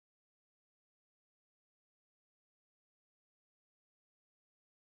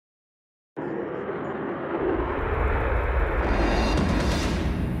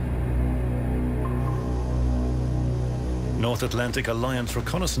North Atlantic Alliance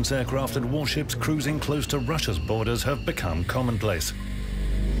reconnaissance aircraft and warships cruising close to Russia's borders have become commonplace.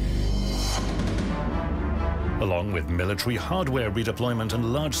 Along with military hardware redeployment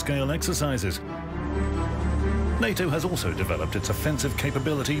and large-scale exercises, NATO has also developed its offensive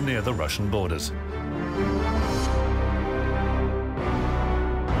capability near the Russian borders.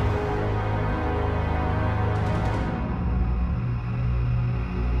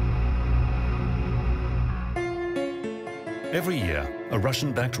 Every year, a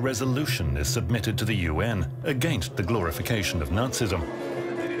Russian-backed resolution is submitted to the UN against the glorification of Nazism.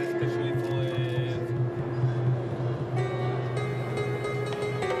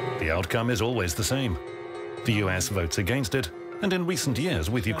 The outcome is always the same. The US votes against it, and in recent years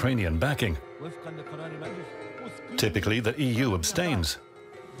with Ukrainian backing. Typically, the EU abstains.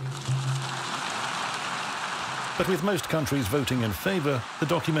 But with most countries voting in favor, the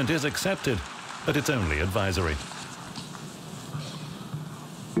document is accepted, but it's only advisory.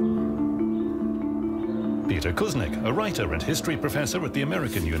 Pitър Kuznik, a writer and history professor at the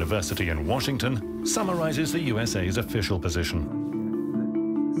American University in Washington, summarizes the USA's official position.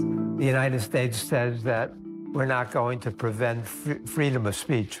 The United States says that we're not going to prevent freedom of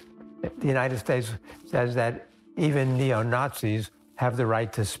speech. The United States says that even neo-Nazis have the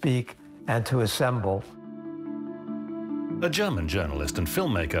right to speak and to assemble. A German journalist and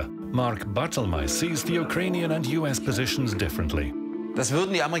filmmaker, Mark Bartelmeier, sees the Ukrainian and US positions differently. Das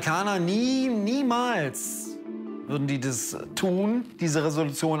würden die Amerikaner niemals würden die das tun, diese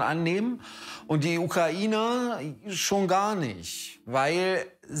Resolution annehmen. Und die Ukrainer schon gar nicht, weil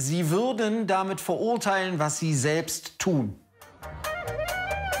sie würden damit verurteilen, was sie selbst tun.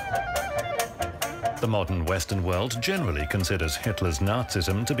 The modern Western world generally considers Hitler's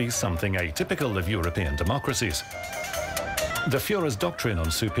Nazism to be something atypical of European democracies. The Führer's doctrine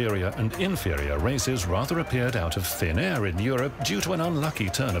on superior and inferior races rather appeared out of thin air in Europe due to an unlucky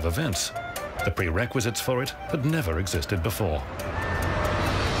turn of events. The prerequisites for it had never existed before.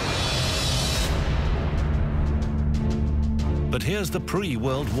 But here's the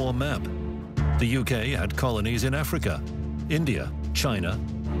pre-World War map. The UK had colonies in Africa, India, China,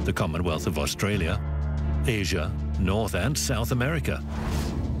 the Commonwealth of Australia, Asia, North and South America.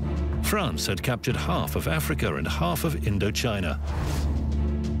 France had captured half of Africa and half of Indochina.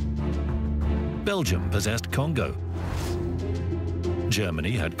 Belgium possessed Congo.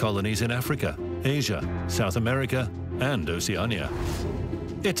 Germany had colonies in Africa, Asia, South America, and Oceania.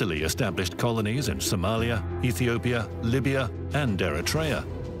 Italy established colonies in Somalia, Ethiopia, Libya, and Eritrea.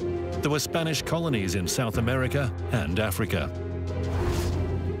 There were Spanish colonies in South America and Africa.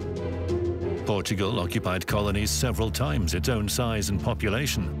 Portugal occupied colonies several times its own size and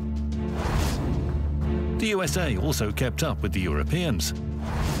population. The USA also kept up with the Europeans.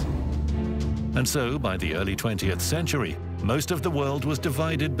 And so, by the early 20th century, most of the world was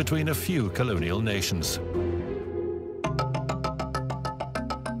divided between a few colonial nations.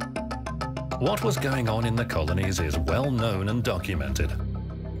 What was going on in the colonies is well known and documented.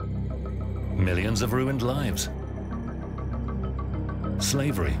 Millions of ruined lives.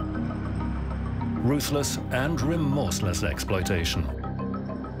 Slavery. Ruthless and remorseless exploitation.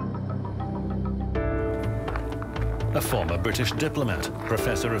 A former British diplomat,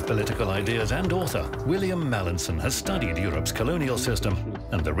 professor of political ideas and author, Uilям Малисън has studied Europe's colonial system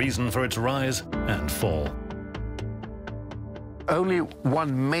and the reason for its rise and fall. Only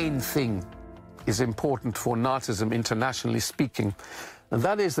one main thing is important for Nazism, internationally speaking, and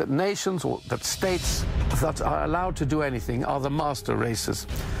that is that nations or that states that are allowed to do anything are the master races.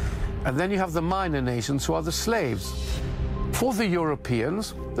 And then you have the minor nations who are the slaves. For the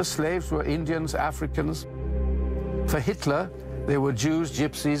Europeans, the slaves were Indians, Africans. For Hitler, they were Jews,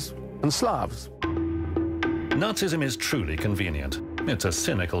 Gypsies, and Slavs. Nazism is truly convenient. It's a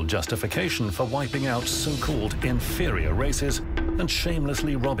cynical justification for wiping out so-called inferior races and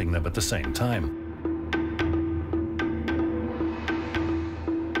shamelessly robbing them at the same time.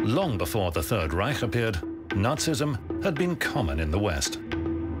 Long before the Third Reich appeared, Nazism had been common in the West.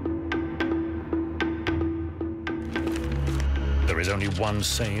 There is only one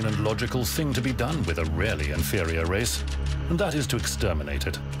sane and logical thing to be done with a really inferior race, and that is to exterminate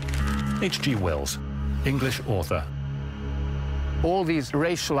it. H.G. Wells, English author. All these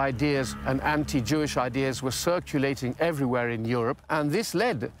racial ideas and anti-Jewish ideas were circulating everywhere in Europe, and this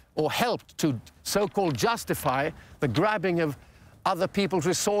led or helped to so-called justify the grabbing of other people's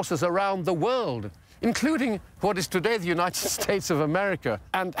resources around the world, including what is today the United States of America.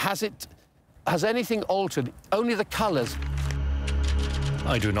 And has anything altered? Only the colors.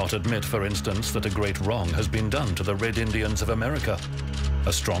 I do not admit, for instance, that a great wrong has been done to the Red Indians of America,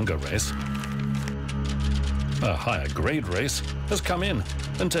 a stronger race. a higher grade race has come in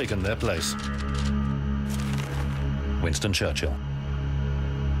and taken their place. Winston Churchill.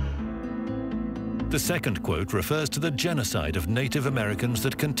 The second quote refers to the genocide of Native Americans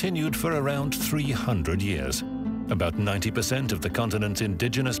that continued for around 300 years. About 90% of the continent's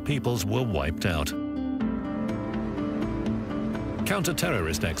indigenous peoples were wiped out.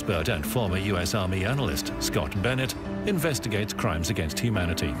 Counter-terrorist expert and former US Army analyst Scott Bennett investigates crimes against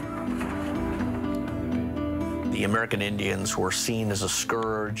humanity. The American Indians were seen as a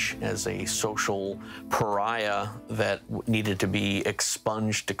scourge, as a social pariah that needed to be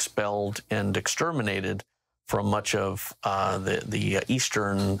expunged, expelled, and exterminated from much of the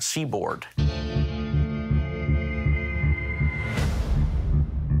eastern seaboard.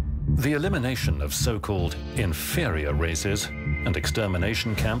 The elimination of so-called inferior races and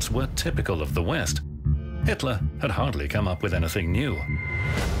extermination camps were typical of the West. Hitler had hardly come up with anything new.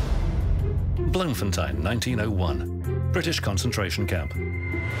 Bloemfontein, 1901, British concentration camp.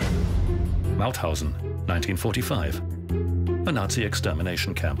 Mauthausen, 1945, a Nazi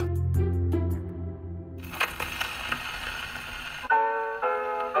extermination camp.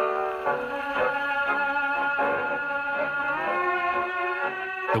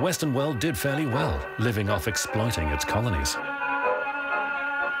 The Western world did fairly well, living off exploiting its colonies.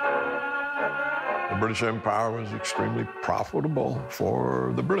 The British Empire was extremely profitable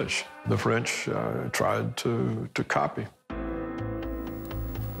for the British. The French tried to copy.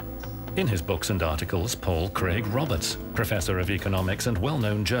 In his books and articles, Paul Craig Roberts, professor of economics and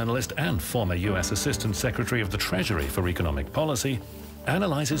well-known journalist and former US Assistant Secretary of the Treasury for Economic Policy,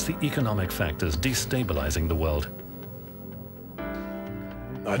 analyzes the economic factors destabilizing the world.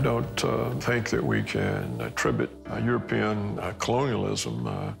 I don't think that we can attribute European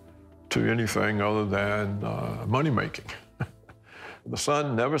colonialism to anything other than money-making. The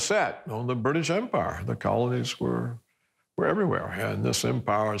sun never set on the British Empire. The colonies were everywhere, and this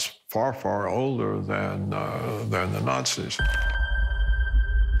empire is far, far older than the Nazis.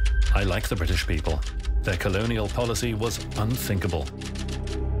 I like the British people. Their colonial policy was unthinkable.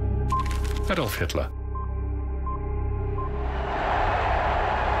 Adolf Hitler.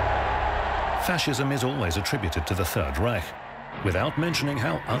 Fascism is always attributed to the Third Reich, without mentioning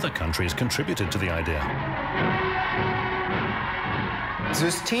how other countries contributed to the idea.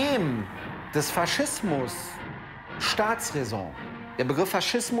 System des Faschismus, Staatsräson. Der Begriff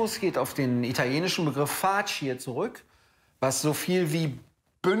Faschismus geht auf den italienischen Begriff Fascio zurück, was so viel wie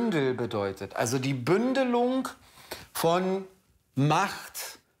Bündel bedeutet. Also die Bündelung von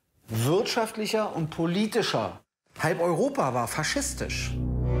Macht, wirtschaftlicher und politischer. Halb Europa war faschistisch.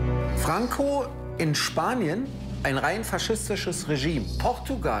 Franco in Spanien, ein rein faschistisches Regime.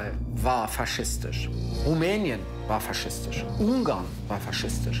 Portugal war faschistisch. Rumänien war faschistisch. Ungarn war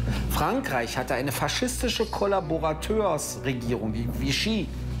faschistisch. Frankreich hatte eine faschistische Kollaborateursregierung, die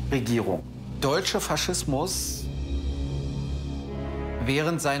Vichy-Regierung. Deutscher Faschismus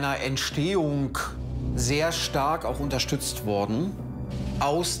während seiner Entstehung sehr stark auch unterstützt worden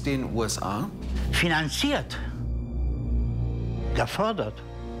aus den USA. Finanziert, gefördert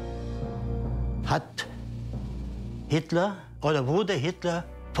hat Hitler oder wurde Hitler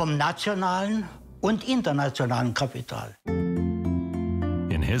vom nationalen und internationalen Kapital.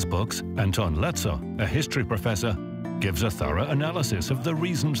 In his books, Anton Lattzo, a history professor, gives a thorough analysis of the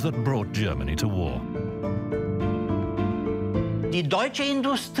reasons that brought Germany to war. Die deutsche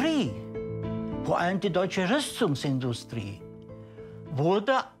Industrie, vor allem die deutsche Rüstungsindustrie,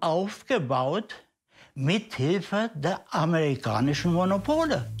 wurde aufgebaut mit Hilfe der amerikanischen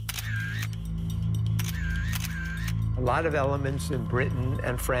Monopole. A lot of elements in Britain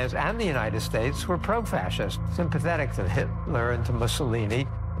and France and the United States were pro-fascist, sympathetic to Hitler and to Mussolini.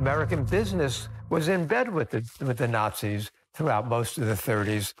 American business was in bed with the Nazis throughout most of the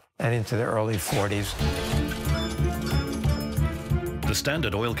 30s and into the early 40s. The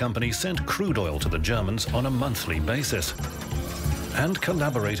Standard Oil Company sent crude oil to the Germans on a monthly basis and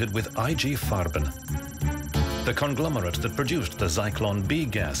collaborated with IG Farben, the conglomerate that produced the Zyklon B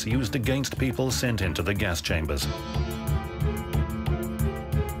gas used against people sent into the gas chambers.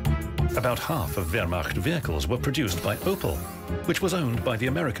 About half of Wehrmacht vehicles were produced by Opel, which was owned by the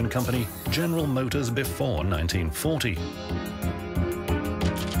American company General Motors before 1940.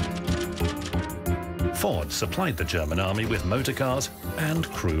 Ford supplied the German army with motor cars and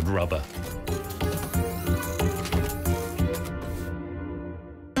crude rubber.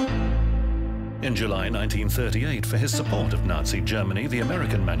 In July 1938, for his support of Nazi Germany, the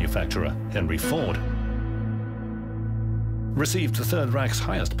American manufacturer, Henry Ford, received the Third Reich's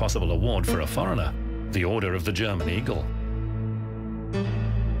highest possible award for a foreigner, the Order of the German Eagle.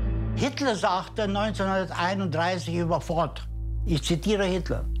 Hitler sagte 1931 über Ford, ich zitiere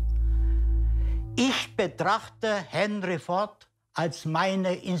Hitler, ich betrachte Henry Ford als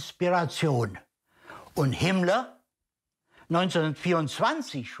meine Inspiration. Und Himmler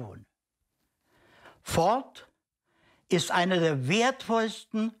 1924 schon. Ford ist einer der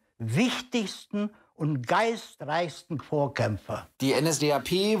wertvollsten, wichtigsten und geistreichsten Vorkämpfer. Die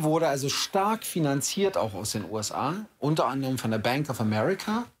NSDAP wurde also stark finanziert, auch aus den USA, unter anderem von der Bank of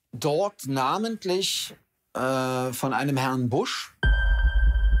America. Dort namentlich von einem Herrn Bush,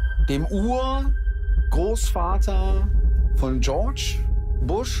 dem Urgroßvater von George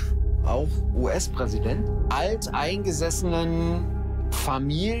Bush, auch US-Präsident, alteingesessenen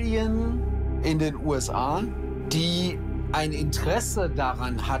Familien in den USA, die ein Interesse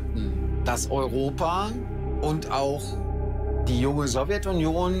daran hatten, dass Europa und auch die junge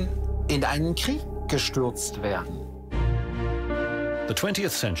Sowjetunion in einen Krieg gestürzt werden. The 20th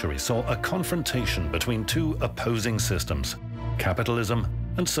century saw a confrontation between two opposing systems, capitalism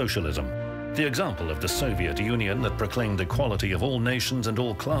and socialism. The example of the Soviet Union that proclaimed equality of all nations and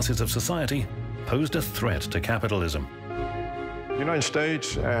all classes of society posed a threat to capitalism. The United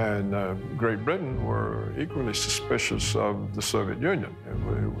States and Great Britain were equally suspicious of the Soviet Union.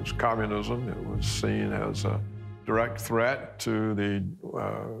 It was communism. It was seen as a direct threat to the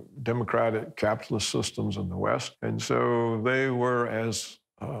democratic capitalist systems in the West. And so they were as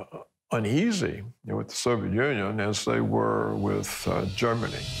uneasy with the Soviet Union as they were with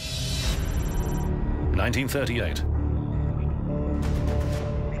Germany. 1938.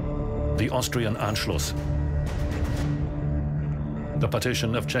 The Austrian Anschluss. The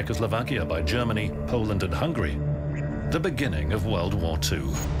partition of Czechoslovakia by Germany, Poland and Hungary. The beginning of World War II.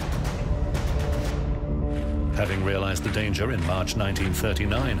 Having realized the danger in March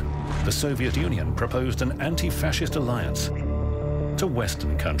 1939, the Soviet Union proposed an anti-fascist alliance to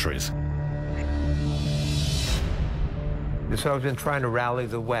Western countries. The Soviets been trying to rally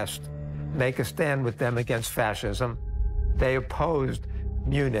the West, make a stand with them against fascism. They opposed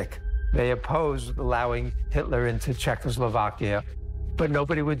Munich. They opposed allowing Hitler into Czechoslovakia, but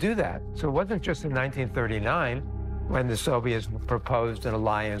nobody would do that. So it wasn't just in 1939 when the Soviets proposed an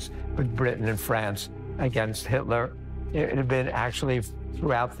alliance with Britain and France against Hitler. It had been actually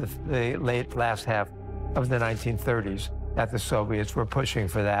throughout the last half of the 1930s that the Soviets were pushing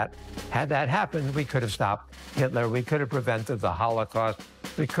for that. Had that happened, we could have stopped Hitler. We could have prevented the Holocaust.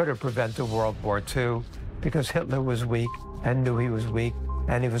 We could have prevented World War II, because Hitler was weak and knew he was weak,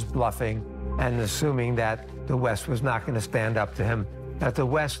 and he was bluffing and assuming that the West was not going to stand up to him, that the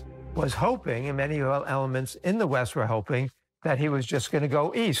West was hoping, and many elements in the West were hoping, that he was just going to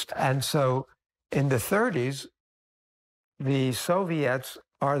go east. And so in the 30s, the Soviets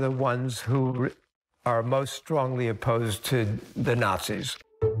are the ones who are most strongly opposed to the Nazis.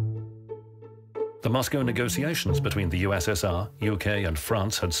 The Moscow negotiations between the USSR, UK and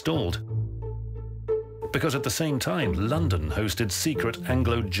France had stalled, because at the same time London hosted secret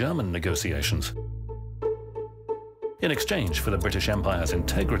Anglo-German negotiations. In exchange for the British Empire's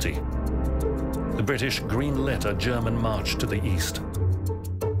integrity, the British greenlit a German march to the east.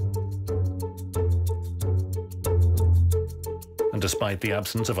 And despite the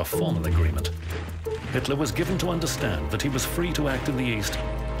absence of a formal agreement, Hitler was given to understand that he was free to act in the east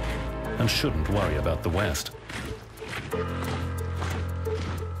and shouldn't worry about the West.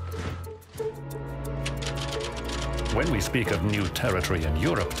 When we speak of new territory in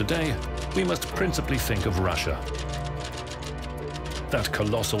Europe today, we must principally think of Russia. That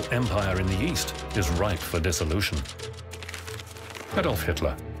colossal empire in the east is ripe for dissolution. Adolf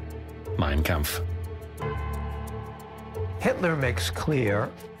Hitler, Mein Kampf. Hitler makes clear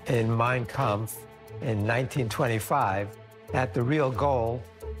in Mein Kampf in 1925 that the real goal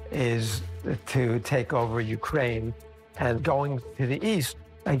is to take over Ukraine and going to the east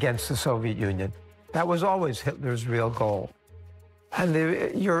against the Soviet Union. That was always Hitler's real goal. And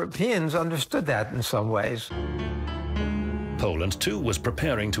the Europeans understood that in some ways. Poland, too, was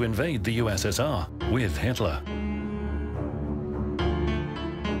preparing to invade the USSR with Hitler.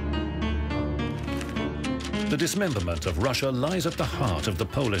 The dismemberment of Russia lies at the heart of the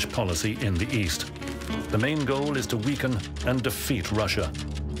Polish policy in the East. The main goal is to weaken and defeat Russia.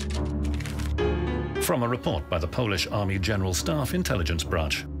 From a report by the Polish Army General Staff Intelligence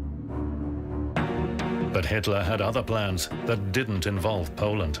Branch. But Hitler had other plans that didn't involve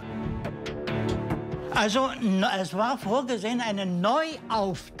Poland. Also, es war vorgesehen eine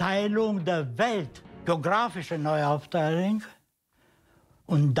Neuaufteilung der Welt, geografische Neuaufteilung,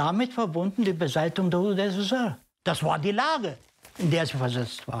 und damit verbunden die Beseitigung der UdSSR. Das war die Lage, in der sie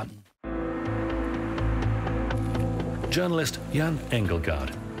versetzt waren. Journalist Jan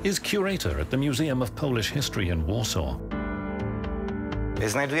Engelgaard is curator at the Museum of Polish History in Warsaw.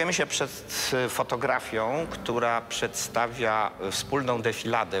 Znajdujemy się przed fotografią, która przedstawia wspólną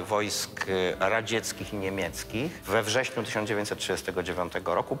defiladę wojsk radzieckich i niemieckich we wrześniu 1939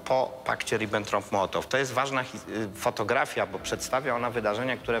 roku po pakcie Ribbentrop-Mołotow. To jest ważna fotografia, bo przedstawia ona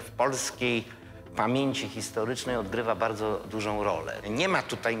wydarzenia, które w polskiej pamięci historycznej odgrywa bardzo dużą rolę. Nie ma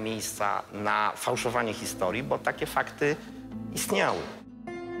tutaj miejsca na fałszowanie historii, bo takie fakty istniały.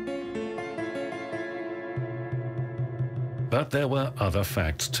 But there were other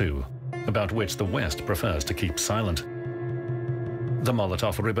facts too, about which the West prefers to keep silent. The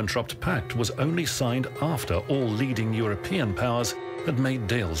Molotov-Ribbentrop Pact was only signed after all leading European powers had made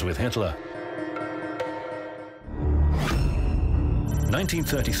deals with Hitler.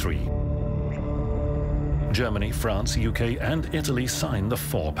 1933. Germany, France, UK and Italy signed the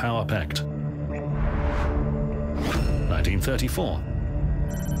Four-Power Pact. 1934.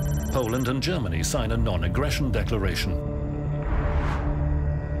 Poland and Germany sign a non-aggression declaration.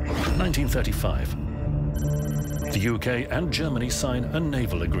 1935. The UK and Germany sign a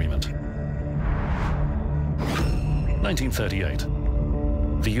naval agreement. 1938.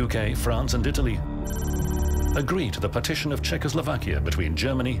 The UK, France and Italy agree to the partition of Czechoslovakia between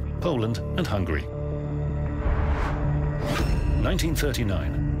Germany, Poland and Hungary.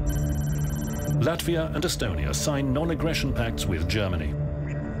 1939. Latvia and Estonia sign non-aggression pacts with Germany.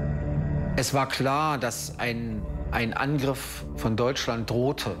 Es war klar, dass ein Angriff von Deutschland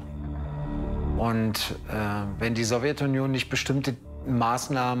drohte. Und wenn die Sowjetunion nicht bestimmte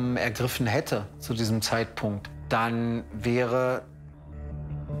Maßnahmen ergriffen hätte zu diesem Zeitpunkt, dann wäre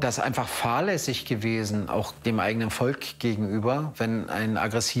das einfach fahrlässig gewesen, auch dem eigenen Volk gegenüber, wenn ein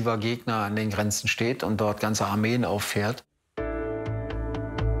aggressiver Gegner an den Grenzen steht und dort ganze Armeen auffährt.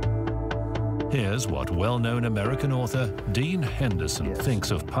 Here's what well-known American author Dean Henderson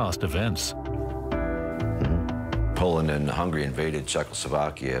thinks of past events. Poland and Hungary invaded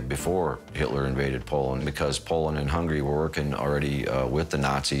Czechoslovakia before Hitler invaded Poland because Poland and Hungary were working already with the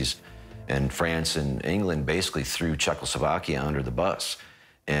Nazis, and France and England basically threw Czechoslovakia under the bus.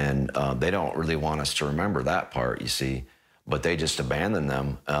 And they don't really want us to remember that part, you see, but they just abandoned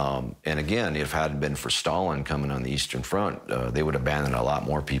them. And again, if it hadn't been for Stalin coming on the Eastern Front, they would abandon a lot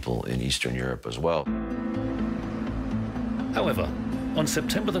more people in Eastern Europe as well. However, on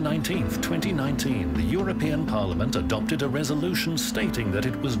September the 19th, 2019, the European Parliament adopted a resolution stating that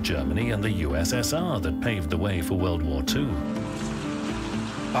it was Germany and the USSR that paved the way for World War II.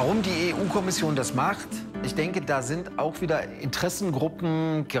 Warum die EU-Kommission das macht? Ich denke, da sind auch wieder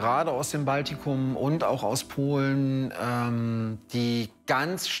Interessengruppen, gerade aus dem Baltikum und auch aus Polen, die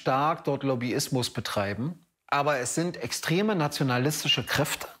ganz stark dort Lobbyismus betreiben. Aber es sind extreme nationalistische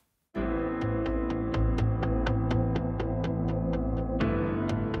Kräfte.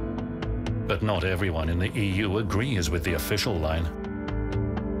 But not everyone in the EU agrees with the official line.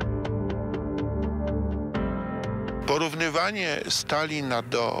 Porównywanie Stalina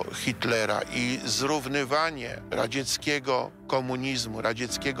do Hitlera i zrównywanie radzieckiego komunizmu,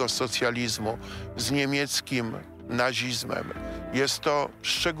 radzieckiego socjalizmu z niemieckim nazizmem jest to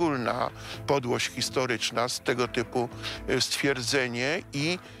szczególna podłość historyczna z tego typu stwierdzenie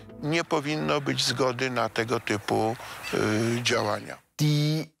i nie powinno być zgody na tego typu działania.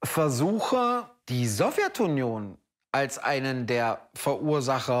 Die Versuche, die Sowjetunion als einen der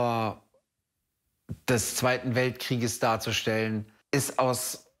Verursacher des Zweiten Weltkrieges darzustellen, ist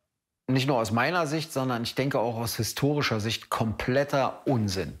nicht nur aus meiner Sicht, sondern ich denke auch aus historischer Sicht kompletter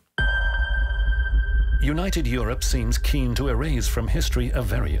Unsinn. United Europe seems keen to erase from history a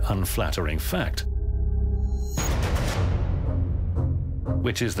very unflattering fact,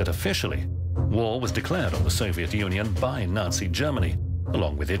 which is that officially, war was declared on the Soviet Union by Nazi Germany,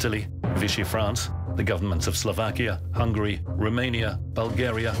 along with Italy, Vichy France, the governments of Slovakia, Hungary, Romania,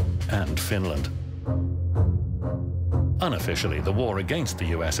 Bulgaria, and Finland. Unofficially, the war against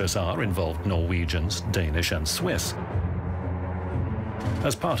the USSR involved Norwegians, Danish, and Swiss.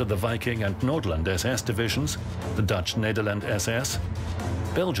 As part of the Viking and Nordland SS divisions, the Dutch Nederland SS,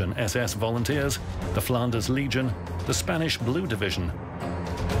 Belgian SS Volunteers, the Flanders Legion, the Spanish Blue Division,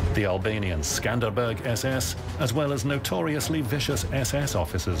 the Albanian Skanderberg SS, as well as notoriously vicious SS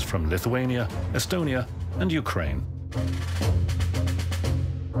officers from Lithuania, Estonia, and Ukraine.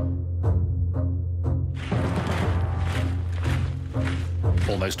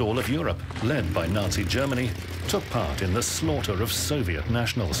 Almost all of Europe, led by Nazi Germany, took part in the slaughter of Soviet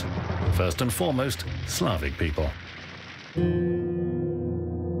nationals, first and foremost Slavic people.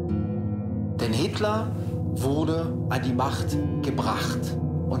 Denn Hitler wurde an die Macht gebracht.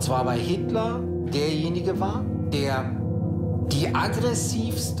 Und zwar weil Hitler derjenige war, der die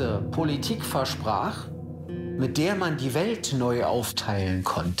aggressivste Politik versprach, mit der man die Welt neu aufteilen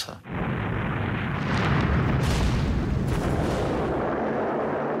konnte.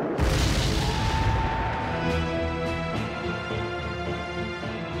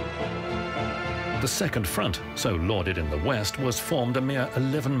 The Second Front, so lauded in the West, was formed a mere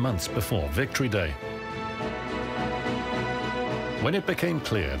 11 months before Victory Day, when it became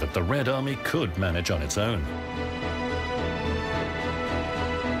clear that the Red Army could manage on its own.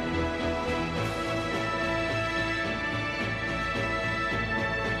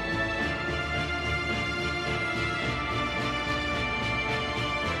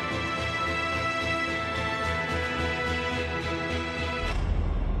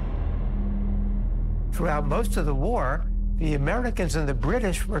 Throughout most of the war, the Americans and the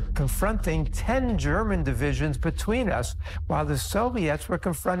British were confronting 10 German divisions between us, while the Soviets were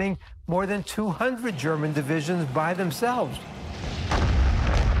confronting more than 200 German divisions by themselves.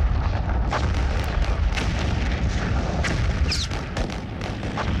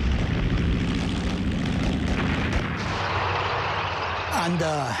 An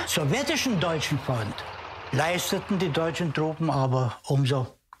der sowjetischen deutschen Front leisteten die deutschen Truppen aber umso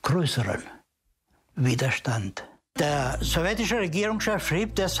größeren Widerstand. Der sowjetische Regierungschef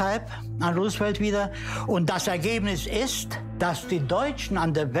schrieb deshalb an Roosevelt wieder, und das Ergebnis ist, dass die Deutschen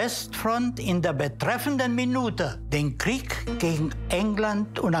an der Westfront in der betreffenden Minute den Krieg gegen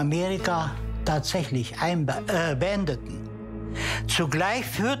England und Amerika tatsächlich beendeten. Zugleich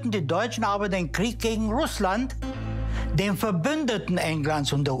führten die Deutschen aber den Krieg gegen Russland, den Verbündeten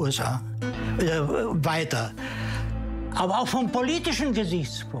Englands und der USA, weiter. Aber auch vom politischen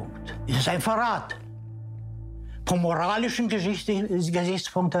Gesichtspunkt ist es ein Verrat. Vom moralischen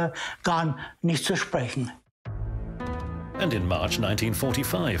Gesichtspunkt gar nicht zu sprechen. And in March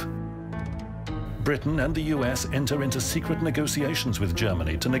 1945, Britain and the US enter into secret negotiations with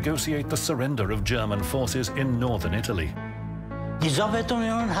Germany to negotiate the surrender of German forces in northern Italy. Die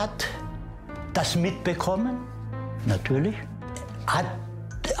Sowjetunion hat das mitbekommen, natürlich, hat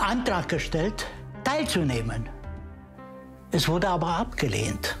Antrag gestellt, teilzunehmen. Es wurde aber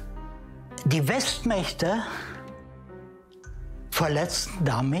abgelehnt. Die Westmächte verletzten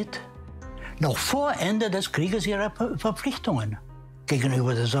damit noch vor Ende des Krieges ihre Verpflichtungen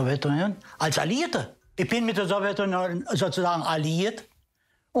gegenüber der Sowjetunion als Alliierte. Ich bin mit der Sowjetunion sozusagen alliiert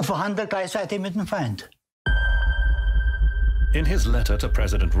und verhandle gleichzeitig mit dem Feind. In his letter to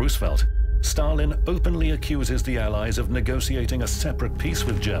President Roosevelt, Stalin openly accuses the Allies of negotiating a separate peace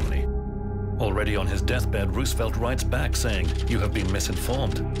with Germany. Already on his deathbed, Roosevelt writes back saying, "You have been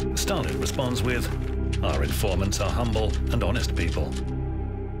misinformed." Stalin responds with, "Our informants are humble and honest people."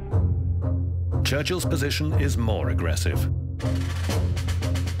 Churchill's position is more aggressive.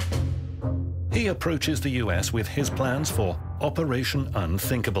 He approaches the US with his plans for Operation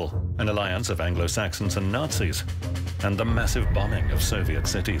Unthinkable, an alliance of Anglo-Saxons and Nazis, and the massive bombing of Soviet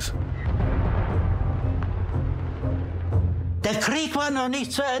cities. Der Krieg war noch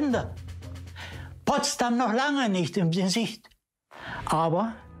nicht zu Ende. Potsdam noch lange nicht in Sicht.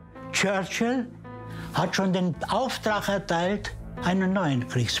 Aber Churchill hat schon den Auftrag erteilt, einen neuen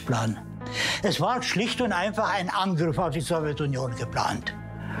Kriegsplan. Es war schlicht und einfach ein Angriff auf die Sowjetunion geplant.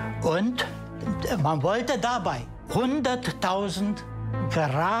 Und man wollte dabei 100.000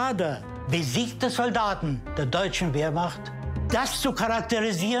 gerade besiegte Soldaten der deutschen Wehrmacht. Das zu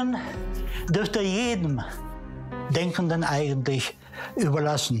charakterisieren, dürfte jedem Denkenden eigentlich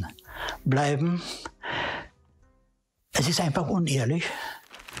überlassen bleiben. Es ist einfach unehrlich.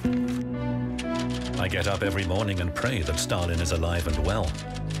 I get up every morning and pray that Stalin is alive and well.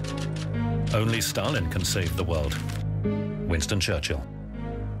 Only Stalin can save the world. Winston Churchill.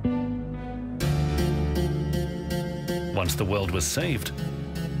 Once the world was saved,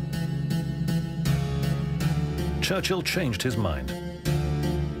 Churchill changed his mind.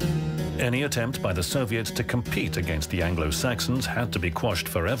 Any attempt by the Soviets to compete against the Anglo-Saxons had to be quashed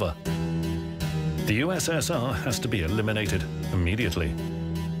forever. The USSR has to be eliminated immediately.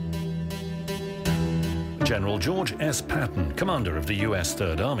 General George S. Patton, commander of the US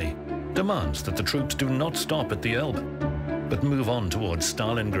Third Army, demands that the troops do not stop at the Elbe, but move on towards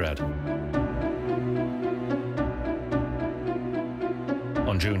Stalingrad.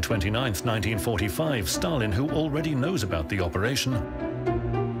 On June 29, 1945, Stalin, who already knows about the operation,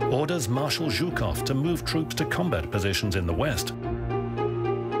 orders Marshal Zhukov to move troops to combat positions in the west.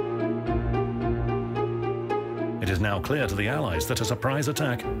 It is now clear to the Allies that a surprise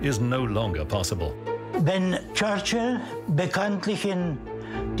attack is no longer possible. Wenn Churchill bekanntlich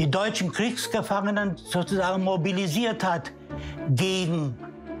die deutschen Kriegsgefangenen sozusagen mobilisiert hat gegen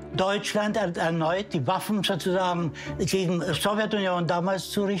Deutschland erneut die Waffen sozusagen gegen die Sowjetunion damals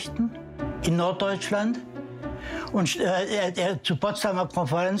zu richten, in Norddeutschland. Und er zur Potsdamer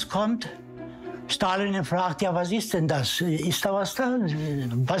Konferenz kommt, Stalin ihn fragt, ja, was ist denn das? Ist da was da?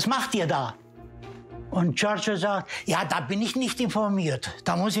 Was macht ihr da? Und Churchill sagt, ja, da bin ich nicht informiert,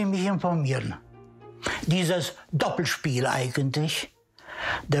 da muss ich mich informieren. Dieses Doppelspiel eigentlich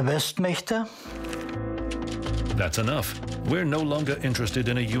der Westmächte. That's enough. We're no longer interested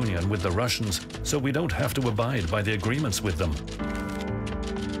in a union with the Russians, so we don't have to abide by the agreements with them.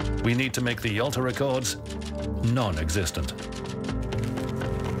 We need to make the Yalta Accords non-existent.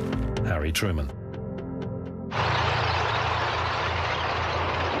 Harry Truman.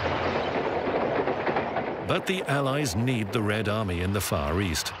 But the Allies need the Red Army in the Far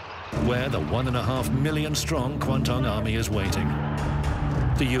East, where the 1.5 million strong Kwantung Army is waiting.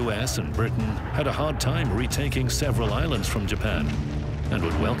 The US and Britain had a hard time retaking several islands from Japan and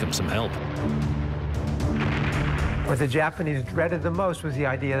would welcome some help. What the Japanese dreaded the most was the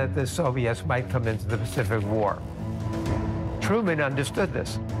idea that the Soviets might come into the Pacific War. Truman understood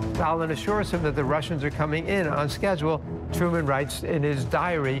this. Stalin assures him that the Russians are coming in on schedule. Truman writes in his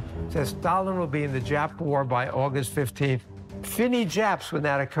diary, says Stalin will be in the Jap War by August 15th. Fini Japs when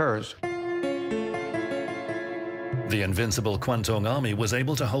that occurs. The invincible Kwantung Army was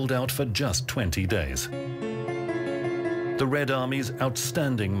able to hold out for just 20 days. The Red Army's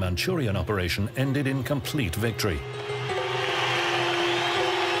outstanding Manchurian operation ended in complete victory.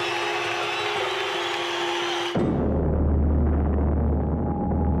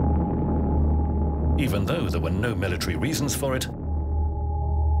 Even though there were no military reasons for it,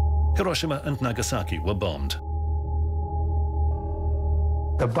 Hiroshima and Nagasaki were bombed.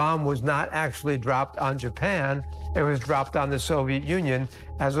 The bomb was not actually dropped on Japan. It was dropped on the Soviet Union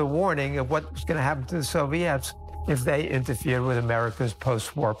as a warning of what was going to happen to the Soviets if they interfered with America's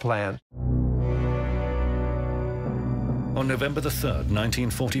post-war plan. On November the 3rd,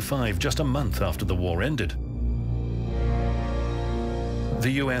 1945, just a month after the war ended,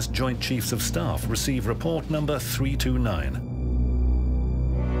 the US Joint Chiefs of Staff receive report number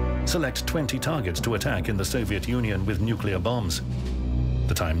 329. Select 20 targets to attack in the Soviet Union with nuclear bombs.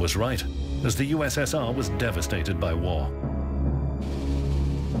 The time was right, as the USSR was devastated by war.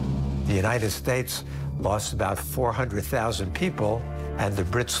 The United States lost about 400,000 people, and the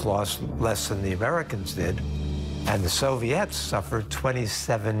Brits lost less than the Americans did, and the Soviets suffered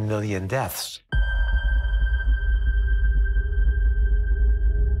 27 million deaths.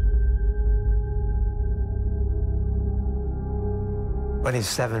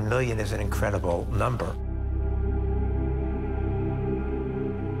 $27 million is an incredible number.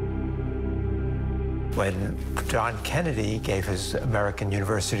 When John Kennedy gave his American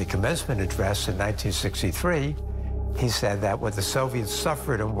University commencement address in 1963, he said that what the Soviets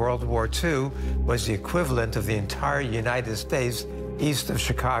suffered in World War II was the equivalent of the entire United States east of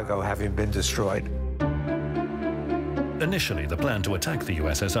Chicago having been destroyed. Initially, the plan to attack the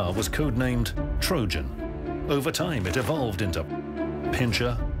USSR was codenamed Trojan. Over time, it evolved into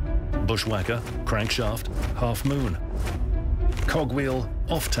Pincher, Bushwhacker, Crankshaft, Half Moon, Cogwheel,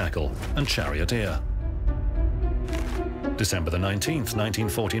 Off Tackle, and Charioteer. December the 19th,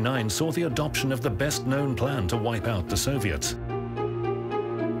 1949 saw the adoption of the best-known plan to wipe out the Soviets.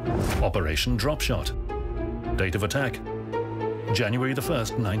 Operation Dropshot. Date of attack, January the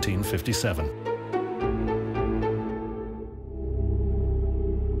 1st, 1957.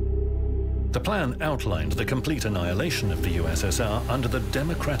 The plan outlined the complete annihilation of the USSR under the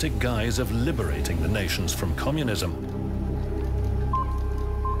democratic guise of liberating the nations from communism.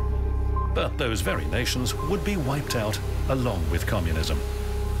 But those very nations would be wiped out along with communism.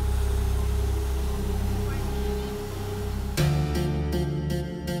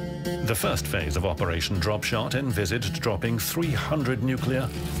 The first phase of Operation Dropshot envisaged dropping 300 nuclear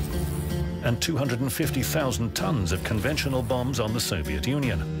and 250,000 tons of conventional bombs on the Soviet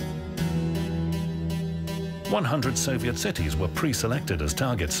Union. 100 Soviet cities were pre-selected as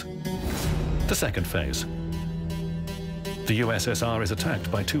targets. The second phase. The USSR is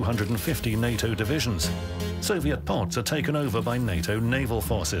attacked by 250 NATO divisions. Soviet ports are taken over by NATO naval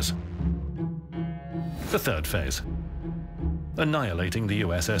forces. The third phase. Annihilating the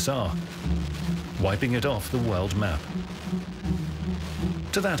USSR, wiping it off the world map.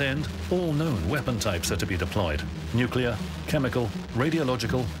 To that end, all known weapon types are to be deployed: nuclear, chemical,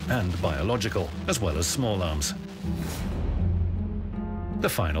 radiological, and biological, as well as small arms. The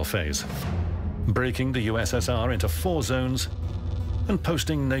final phase. Breaking the USSR into 4 zones and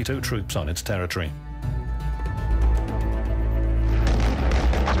posting NATO troops on its territory.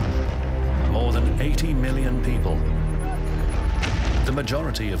 More than 80 million people. a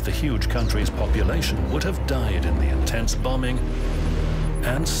majority of the huge country's population would have died in the intense bombing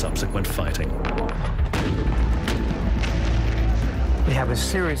and subsequent fighting. We have a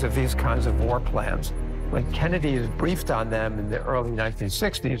series of these kinds of war plans. When Kennedy is briefed on them in the early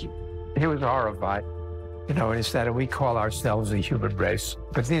 1960s, he was horrified. You know, and he said, we call ourselves a human race.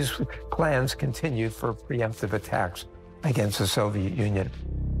 But these plans continued for preemptive attacks against the Soviet Union.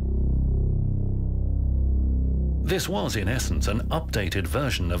 This was, in essence, an updated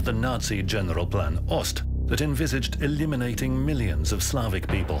version of the Nazi General Plan Ost that envisaged eliminating millions of Slavic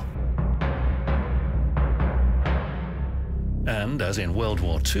people. And as in World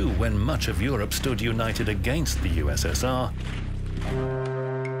War II, when much of Europe stood united against the USSR,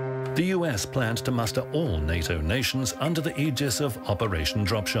 the US planned to muster all NATO nations under the aegis of Operation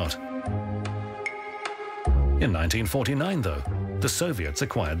Dropshot. In 1949, though, the Soviets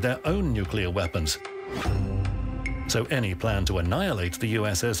acquired their own nuclear weapons. So any plan to annihilate the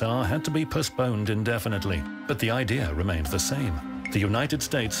USSR had to be postponed indefinitely, but the idea remained the same. The United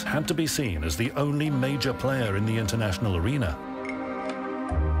States had to be seen as the only major player in the international arena.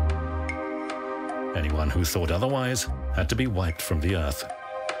 Anyone who thought otherwise had to be wiped from the earth.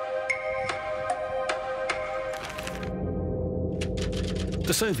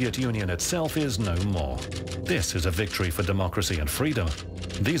 The Soviet Union itself is no more. This is a victory for democracy and freedom.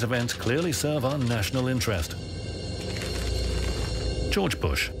 These events clearly serve our national interest. George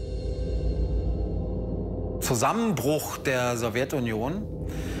Bush. Zusammenbruch der Sowjetunion,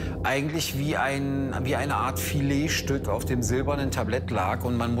 eigentlich wie eine Art Filetstück auf dem silbernen Tablett lag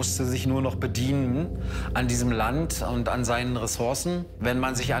und man musste sich nur noch bedienen an diesem Land und an seinen Ressourcen. Wenn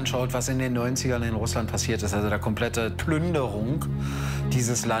man sich anschaut, was in den 90ern in Russland passiert ist, also der komplette Plünderung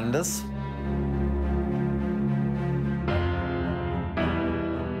dieses Landes.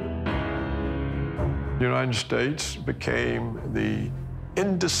 The United States became the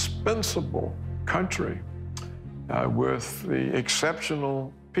indispensable country with the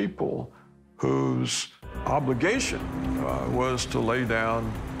exceptional people whose obligation was to lay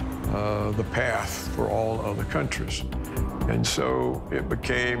down the path for all other countries. And so it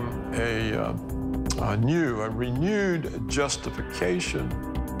became a renewed justification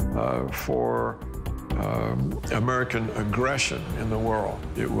for American aggression in the world.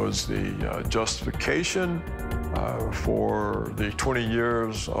 It was the justification for the 20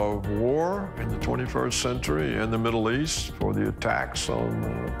 years of war in the 21st century in the Middle East, for the attacks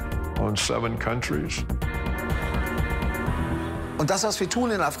on 7 countries. Und das, was wir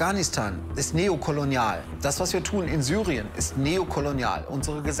tun in Afghanistan, ist neokolonial. Das, was wir tun in Syrien, ist neokolonial.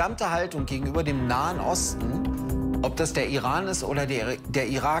 Unsere gesamte Haltung gegenüber dem Nahen Osten, ob das der Iran ist oder der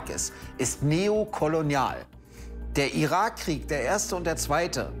Irak ist neokolonial. Der Irakkrieg, der erste und der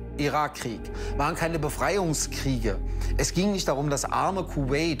zweite Irakkrieg, waren keine Befreiungskriege. Es ging nicht darum, das arme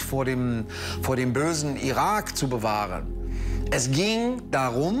Kuwait vor dem bösen Irak zu bewahren. Es ging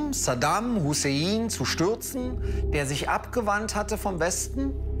darum, Saddam Hussein zu stürzen, der sich abgewandt hatte vom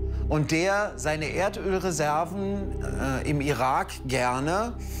Westen und der seine Erdölreserven im Irak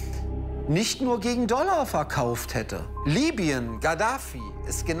gerne nicht nur gegen Dollar verkauft hätte. Libyen, Gaddafi,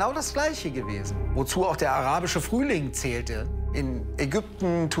 ist genau das Gleiche gewesen. Wozu auch der arabische Frühling zählte. In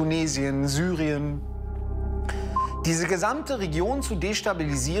Ägypten, Tunesien, Syrien. Diese gesamte Region zu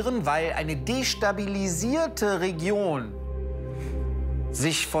destabilisieren, weil eine destabilisierte Region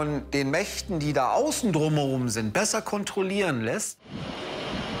sich von den Mächten, die da außen drumherum sind, besser kontrollieren lässt.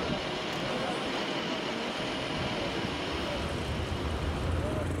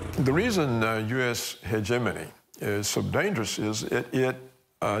 The reason U.S. hegemony is so dangerous is it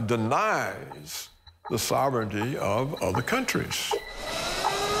denies the sovereignty of other countries.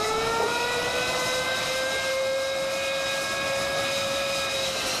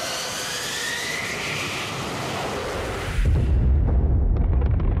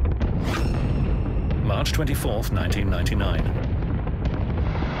 March 24th, 1999.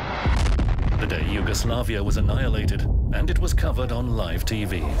 The day Yugoslavia was annihilated, and it was covered on live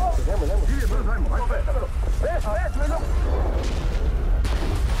TV.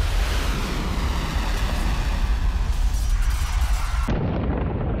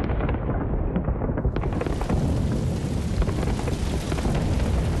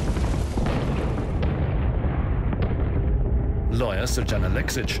 Lawyer Srđan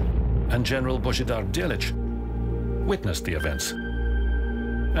Aleksić and General Božidar Djelić witnessed the events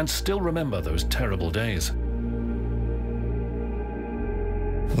and still remember those terrible days.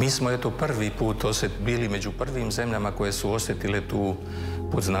 Mi smo prvi put bili među prvim zemljama koje su osjetile tu,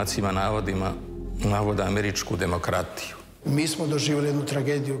 pod znacima navoda, američku demokratiju. Mi smo doživjeli jednu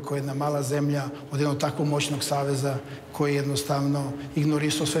tragediju koja je jedna mala zemlja od jednog takvog moćnog saveza koji jednostavno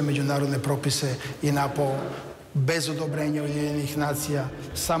ignorisao sve međunarodne propise i napao bez odobrenja Ujedinjenih nacija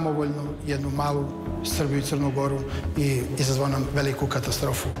samovoljno jednu malu Srbiju i Crnu Goru i izazvao nam veliku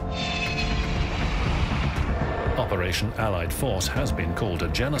katastrofu. Operation Allied Force has been called a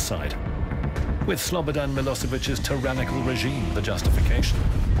genocide, with Slobodan Milosevic's tyrannical regime the justification.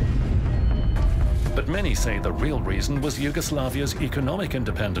 But many say the real reason was Yugoslavia's economic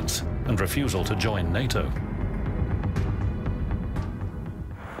independence and refusal to join NATO.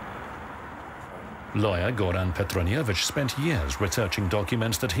 Lawyer Goran Petronijevic spent years researching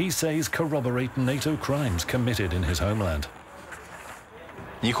documents that he says corroborate NATO crimes committed in his homeland.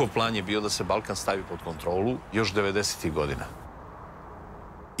 Njihov plan je bio da se Balkan stavi pod kontrolu još 90. godina.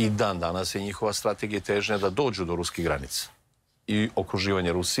 I dan danas je njihova strategija i težnja da dođu do ruskih granica i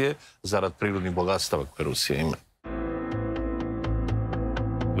okruživanje Rusije zarad prirodnih bogatstava koje Rusija ima.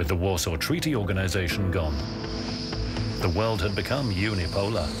 With the Warsaw Treaty Organization gone, the world had become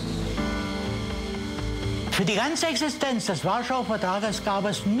unipolar. Für die ganze Existenz des Warschauer Vertrages gab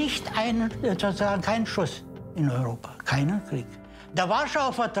es nicht sozusagen keinen Schuss in Europa, keinen Krieg. Der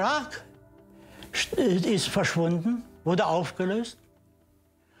Warschauer Vertrag ist verschwunden, wurde aufgelöst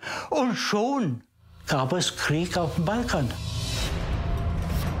und schon gab es Krieg auf dem Balkan.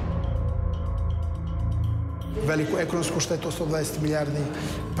 Veliku ekonomsku štetu od 120 milijardi,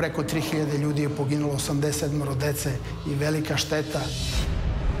 preko 3000 ljudi je poginulo, 87 dece i velika šteta.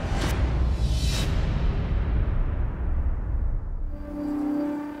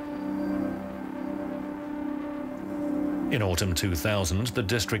 In autumn 2000, the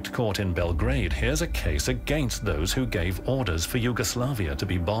district court in Belgrade hears a case against those who gave orders for Yugoslavia to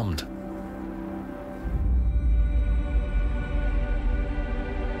be bombed.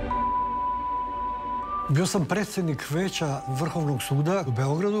 Bio sam predsjednik veća Vrhovnog suda u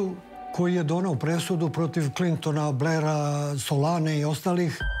Beogradu koji je donao presudu protiv Clintona, Blaira, Solane i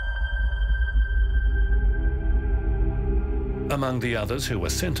ostalih. Among the others who were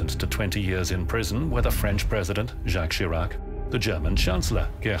sentenced to 20 years in prison were the French President, Jacques Chirac, the German Chancellor,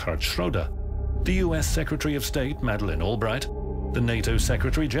 Gerhard Schröder, the US Secretary of State, Madeleine Albright, the NATO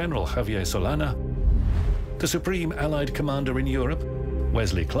Secretary General, Javier Solana, the Supreme Allied Commander in Europe,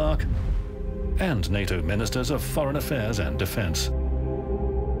 Wesley Clark, and NATO Ministers of Foreign Affairs and Defense.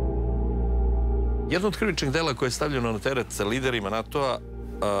 Jedno od krivičnih dela koje je stavljeno na teret liderima NATO-a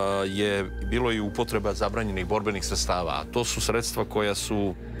je bilo i upotreba zabranjenih borbenih sredstava, a to su sredstva koja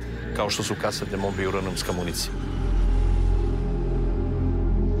su, kao što su kasetne bombe i uranijumska municija.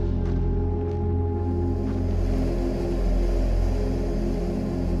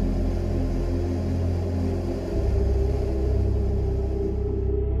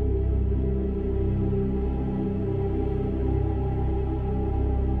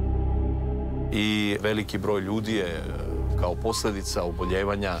 I veliki broj ljudi je kao posljedica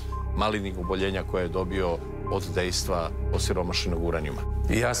oboljevanja, malignih oboljenja koje je dobio od dejstva osiromašenog uranijuma.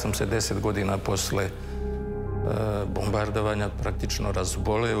 I ja sam se 10 godina posle bombardovanja praktično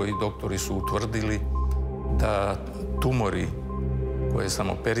razboleo i doktori su utvrdili da tumori koje sam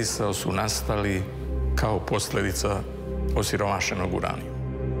operisao su nastali kao posljedica osiromašenog uranijuma.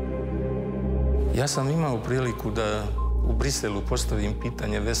 Ja sam imao priliku da u Briselu postavim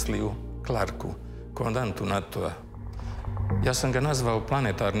pitanje Wesleyju Clarku, komandantu NATO-a. Ja sam ga nazvao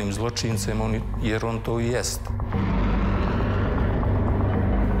planetarnim zločincem, jer on to i jest.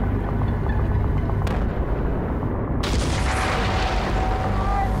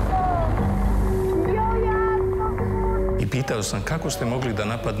 I pitao sam kako ste mogli da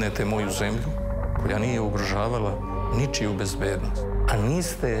napadnete moju zemlju, koja nije ugrožavala ničiju bezbednost, a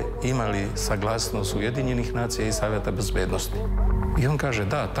niste imali saglasnost Ujedinjenih nacija i Savjeta bezbednosti. I on kaže,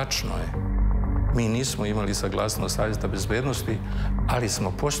 da, tačno je. Mi nismo imali saglasnost Savjeta bezbednosti, ali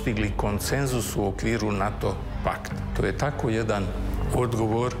smo postigli konsenzus u okviru NATO pakta. To je tako jedan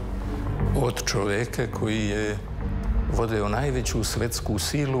odgovor od čoveka koji je vodeo najveću svetsku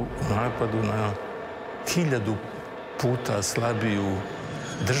silu u napadu na 1000 puta slabiju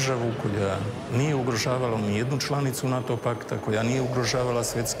državu koja nije ugrožavala ni jednu članicu NATO pakta, koja nije ugrožavala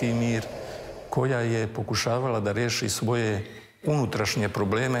svetski mir, koja je pokušavala da reši svoje unutrašnje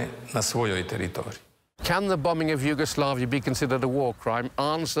probleme na svojoj teritoriji. Can the bombing of Yugoslavia be considered a war crime?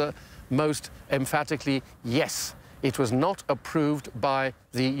 Answer most emphatically yes. It was not approved by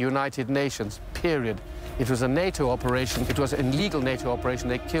the United Nations, period. It was a NATO operation. It was an illegal NATO operation.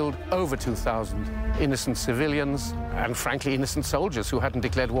 They killed over 2,000 innocent civilians and, frankly, innocent soldiers who hadn't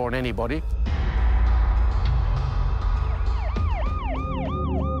declared war on anybody.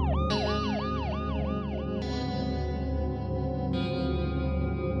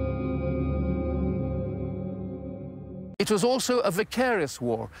 It was also a vicarious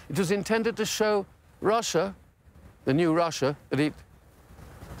war. It was intended to show Russia, the new Russia, that it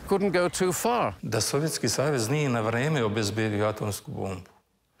couldn't go too far. Da Sovjetski savez nije na vreme obezbedio atomsku bombu,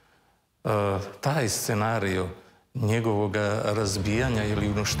 taj scenario njegovog razbijanja ili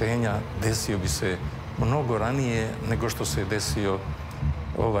uništenja desio bi se mnogo ranije nego što se desio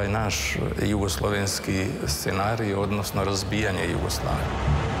ovaj naš jugoslovenski scenarij, odnosno razbijanje Jugoslavije.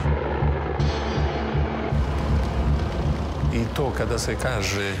 I to kada se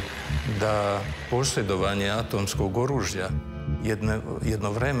kaže da posjedovanje atomskog oružja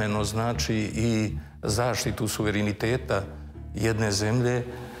jednovremeno znači i zaštitu suvereniteta jedne zemlje,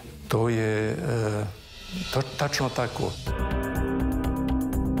 to je tačno tako.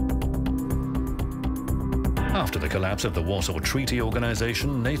 After the collapse of the Warsaw Treaty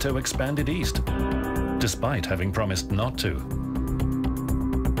Organization, NATO expanded east, despite having promised not to.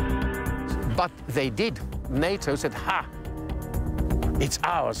 But they did. NATO said, ha, it's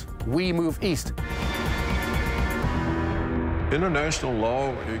ours. We move east. International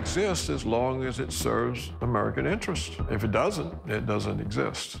law exists as long as it serves American interests. If it doesn't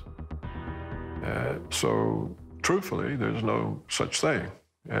exist. So, truthfully, there's no such thing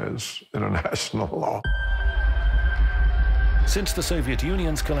as international law. Since the Soviet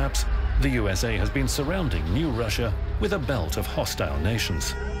Union's collapse, the USA has been surrounding new Russia with a belt of hostile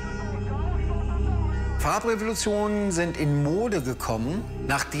nations. Farbrevolutionen sind in Mode gekommen,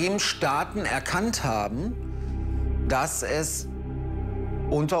 nachdem Staaten erkannt haben, dass es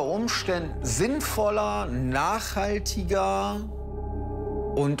unter Umständen sinnvoller, nachhaltiger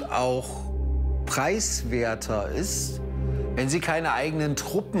und auch preiswerter ist, wenn sie keine eigenen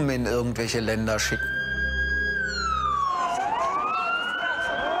Truppen in irgendwelche Länder schicken.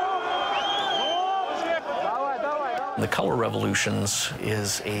 The color revolutions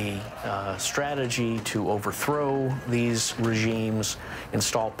is a strategy to overthrow these regimes,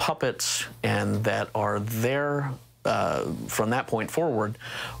 install puppets, and that are there from that point forward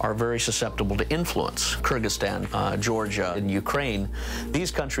are very susceptible to influence. Kyrgyzstan, Georgia, and Ukraine,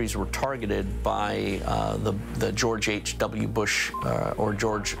 these countries were targeted by the George H.W. Bush, or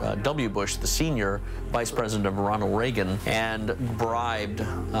George W. Bush, the senior vice president of Ronald Reagan, and bribed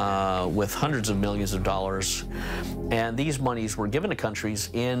with hundreds of millions of dollars. And these monies were given to countries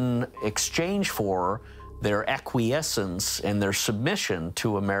in exchange for their acquiescence and their submission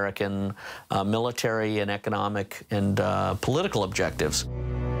to American military and economic and political objectives.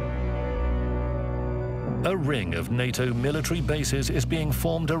 A ring of NATO military bases is being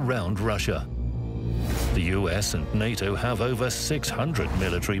formed around Russia. The US and NATO have over 600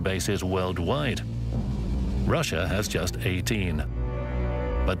 military bases worldwide. Russia has just 18.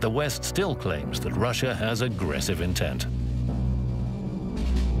 But the West still claims that Russia has aggressive intent.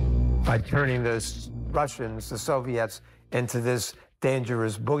 By turning the Russians, the Soviets, into this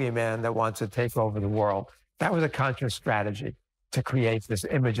dangerous boogeyman that wants to take over the world. That was a conscious strategy to create this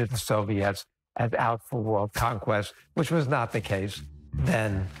image of the Soviets as out for world conquest, which was not the case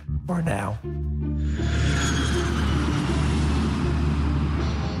then or now.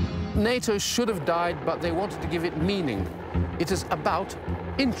 NATO should have died, but they wanted to give it meaning. It is about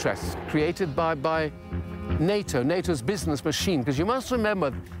interests created by NATO, NATO's business machine. Because you must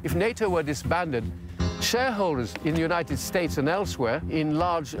remember, if NATO were disbanded, shareholders in the United States and elsewhere in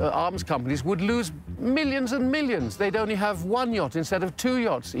large arms companies would lose millions and millions. They'd only have one yacht instead of 2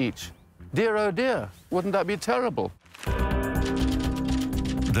 yachts each. Dear, oh dear, wouldn't that be terrible?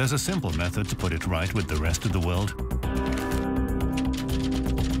 There's a simple method to put it right with the rest of the world.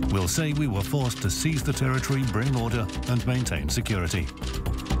 We'll say we were forced to seize the territory, bring order, and maintain security.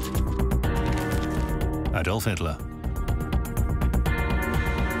 Adolf Hitler.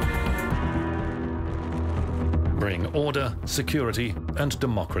 Bring order, security, and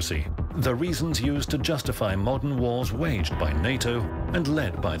democracy. The reasons used to justify modern wars waged by NATO and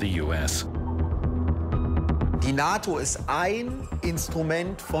led by the US. Die NATO ist ein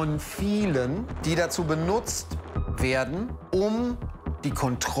Instrument von vielen, die dazu benutzt werden, die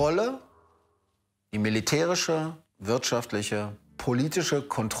Kontrolle, die militärische, wirtschaftliche, politische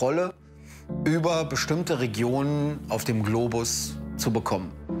Kontrolle über bestimmte Regionen auf dem Globus zu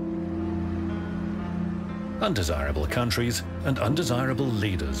bekommen. Undesirable countries and undesirable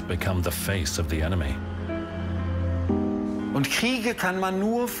leaders become the face of the enemy. Und Kriege kann man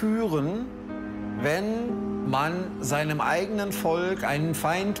nur führen, wenn man seinem eigenen Volk einen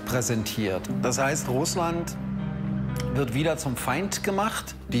Feind präsentiert. Das heißt, Russland wird wieder zum Feind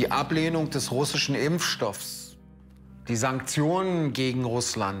gemacht. Die Ablehnung des russischen Impfstoffs, die Sanktionen gegen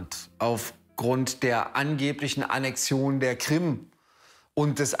Russland aufgrund der angeblichen Annexion der Krim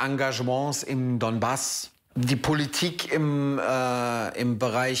und des Engagements im Donbass, Die Politik im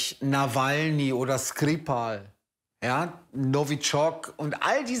Bereich Nawalny oder Skripal, ja, Novichok und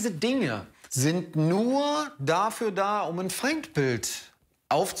all diese Dinge sind nur dafür da, um ein Feindbild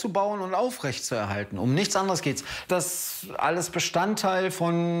aufzubauen und aufrechtzuerhalten. Um nichts anderes geht's. Das ist alles Bestandteil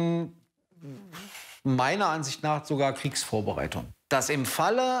von meiner Ansicht nach sogar Kriegsvorbereitung. Dass im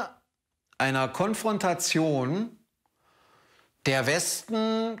Falle einer Konfrontation der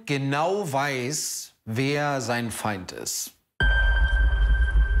Westen genau weiß, wer sein Feind ist.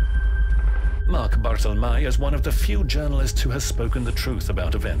 Mark Barthelmay is one of the few journalists who has spoken the truth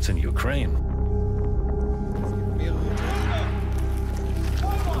about events in Ukraine.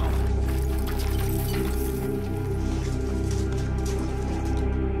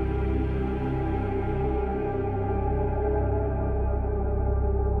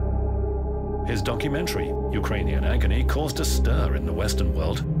 His documentary, Ukrainian Agony, caused a stir in the Western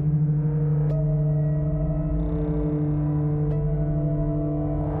world.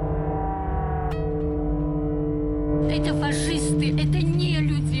 Это фашисты, это не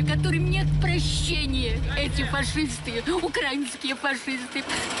люди, которым нет прощения. Эти фашисты, украинские фашисты.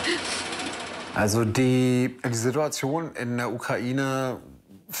 Also die Situation in der Ukraine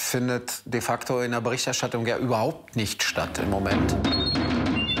findet de facto in der Berichterstattung ja überhaupt nicht statt im Moment.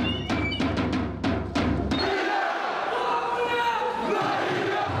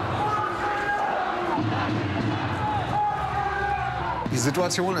 Die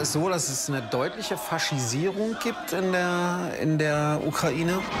Situation ist so, dass es eine deutliche Faschisierung gibt in der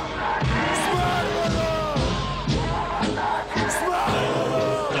Ukraine.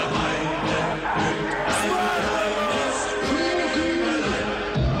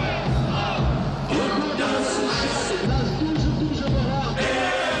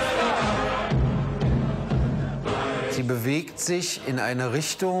 Sie bewegt sich in eine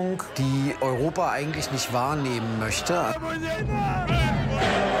Richtung, die Europa eigentlich nicht wahrnehmen möchte.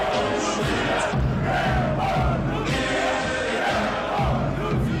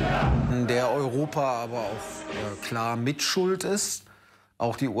 Der Europa aber auch klar Mitschuld ist,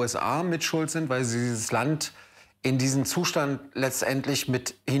 auch die USA Mitschuld sind, weil sie dieses Land in diesen Zustand letztendlich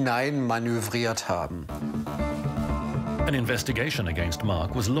mit hinein manövriert haben. An investigation against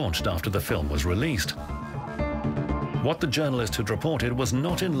Mark was launched after the film was released. What the journalist had reported was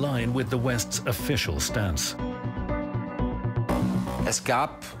not in line with the West's official stance. Es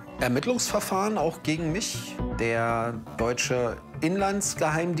gab Ermittlungsverfahren auch gegen mich. Der deutsche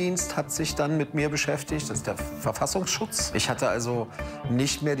Inlandsgeheimdienst hat sich dann mit mir beschäftigt. Das ist der Verfassungsschutz. Ich hatte also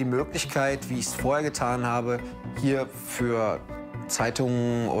nicht mehr die Möglichkeit, wie ich es vorher getan habe, hier für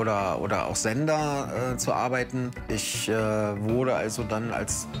Zeitungen oder auch Sender zu arbeiten. Ich wurde also dann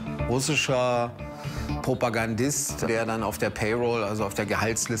als russischer Propagandist, der dann auf der Payroll, also auf der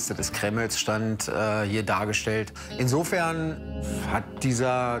Gehaltsliste des Kremls stand, hier dargestellt. Insofern hat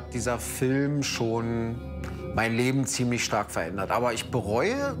dieser Film schon mein Leben ziemlich stark verändert. Aber ich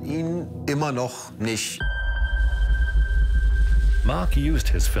bereue ihn immer noch nicht. Mark used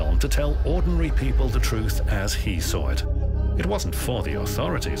his film to tell ordinary people the truth as he saw it. It wasn't for the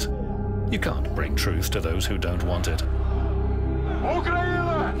authorities. You can't bring truth to those who don't want it.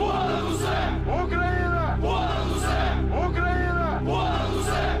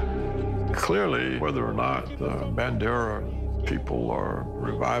 Clearly, whether or not the Bandera people are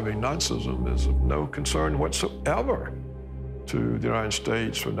reviving Nazism is of no concern whatsoever to the United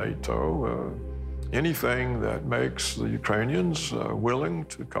States or NATO. Anything that makes the Ukrainians willing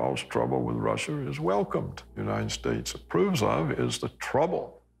to cause trouble with Russia is welcomed. The United States approves of is the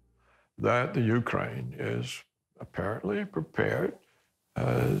trouble that the Ukraine is apparently prepared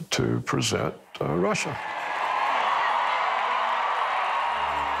to present Russia.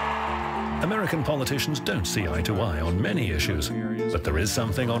 American politicians don't see eye to eye on many issues, but there is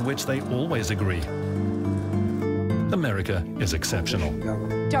something on which they always agree. America is exceptional.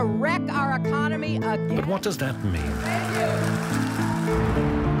 To wreck our economy again. But what does that mean?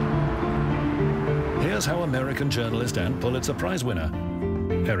 Here's how American journalist and Pulitzer Prize winner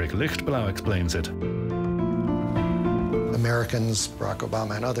Eric Lichtblau explains it. Americans, Barack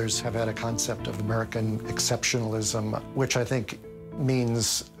Obama and others, have had a concept of American exceptionalism, which I think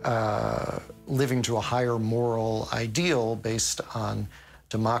means living to a higher moral ideal based on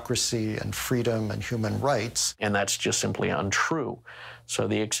democracy and freedom and human rights. And that's just simply untrue. So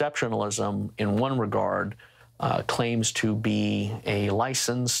the exceptionalism, in one regard, claims to be a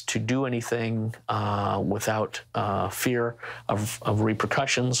license to do anything without fear of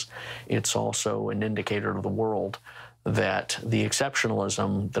repercussions. It's also an indicator to the world that the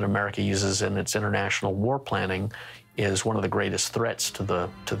exceptionalism that America uses in its international war planning is one of the greatest threats to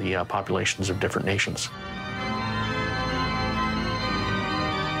the populations of different nations.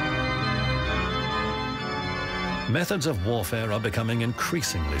 Methods of warfare are becoming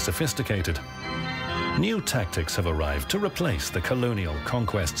increasingly sophisticated. New tactics have arrived to replace the colonial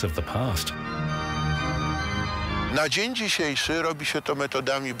conquests of the past. Na dzień dzisiejszy robi się to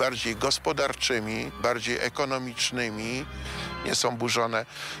metodami bardziej gospodarczymi, bardziej ekonomicznymi. Nie są burzone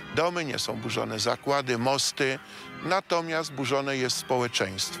domy, nie są burzone zakłady, mosty, natomiast burzone jest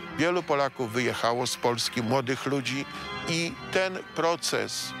społeczeństwo. Wielu Polaków wyjechało z Polski, młodych ludzi, i ten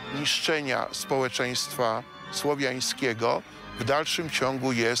proces niszczenia społeczeństwa słowiańskiego w dalszym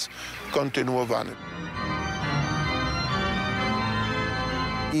ciągu jest kontynuowany.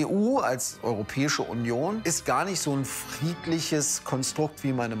 EU als Europäische Union ist gar nicht so ein friedliches Konstrukt,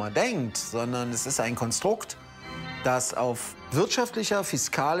 wie man immer denkt, sondern es ist ein Konstrukt, das auf wirtschaftlicher,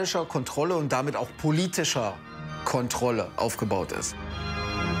 fiskalischer Kontrolle und damit auch politischer Kontrolle aufgebaut ist.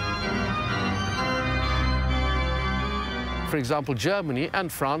 For example, Germany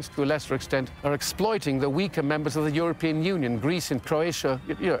and France, to a lesser extent, are exploiting the weaker members of the European Union, Greece and Croatia,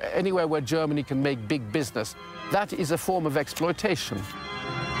 anywhere where Germany can make big business. That is a form of exploitation.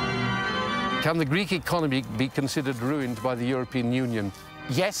 Can the Greek economy be considered ruined by the European Union?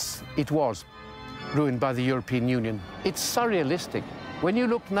 Yes, it was ruined by the European Union. It's surrealistic. When you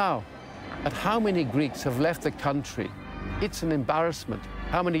look now at how many Greeks have left the country, it's an embarrassment.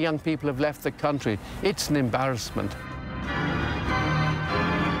 How many young people have left the country? It's an embarrassment.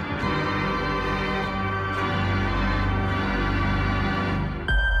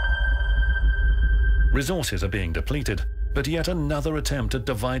 Resources are being depleted, but yet another attempt at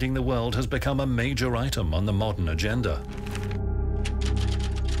dividing the world has become a major item on the modern agenda.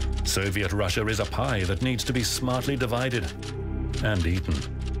 Soviet Russia is a pie that needs to be smartly divided and eaten.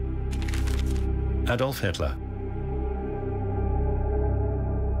 Adolf Hitler.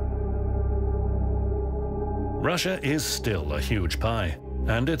 Russia is still a huge pie,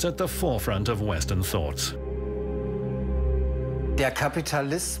 and it's at the forefront of Western thoughts. Der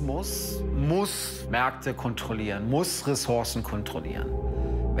Kapitalismus muss Märkte kontrollieren, muss Ressourcen kontrollieren.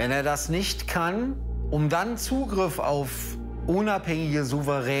 Wenn er das nicht kann, um dann Zugriff auf unabhängige,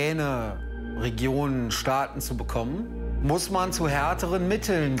 souveräne Regionen, Staaten zu bekommen, muss man zu härteren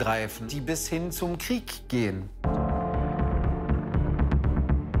Mitteln greifen, die bis hin zum Krieg gehen.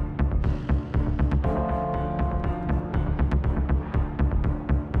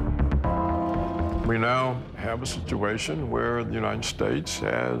 We now have a situation where the United States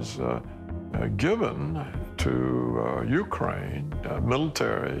has given to Ukraine a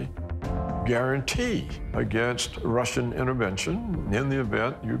military guarantee against Russian intervention in the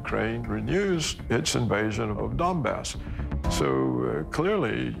event Ukraine renews its invasion of Donbass. So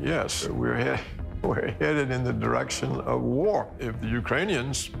clearly, yes, we're headed in the direction of war. If the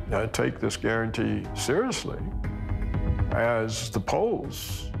Ukrainians take this guarantee seriously, as the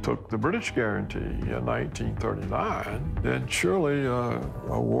Poles took the British guarantee in 1939, then surely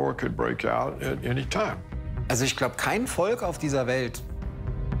a war could break out at any time. Also ich glaube, kein Volk auf dieser Welt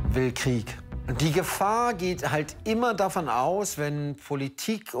will Krieg. Die Gefahr geht halt immer davon aus, wenn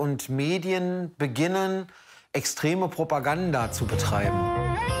Politik und Medien beginnen, extreme Propaganda zu betreiben.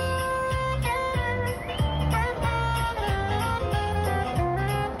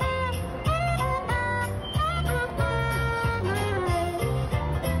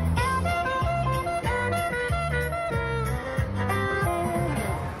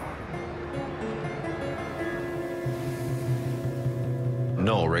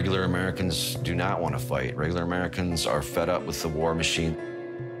 No, regular Americans do not want to fight. Regular Americans are fed up with the war machine.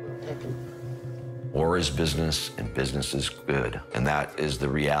 War is business, and business is good. And that is the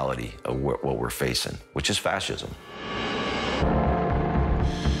reality of what we're facing, which is fascism.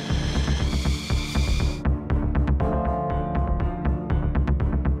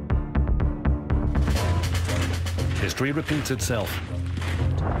 History repeats itself.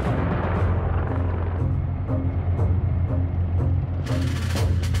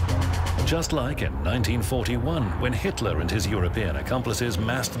 Just like in 1941, when Hitler and his European accomplices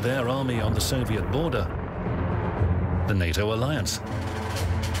massed their army on the Soviet border, the NATO alliance,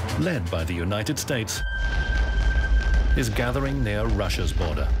 led by the United States, is gathering near Russia's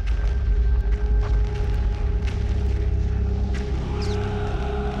border.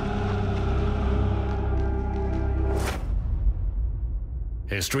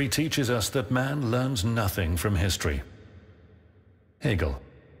 History teaches us that man learns nothing from history. Hegel.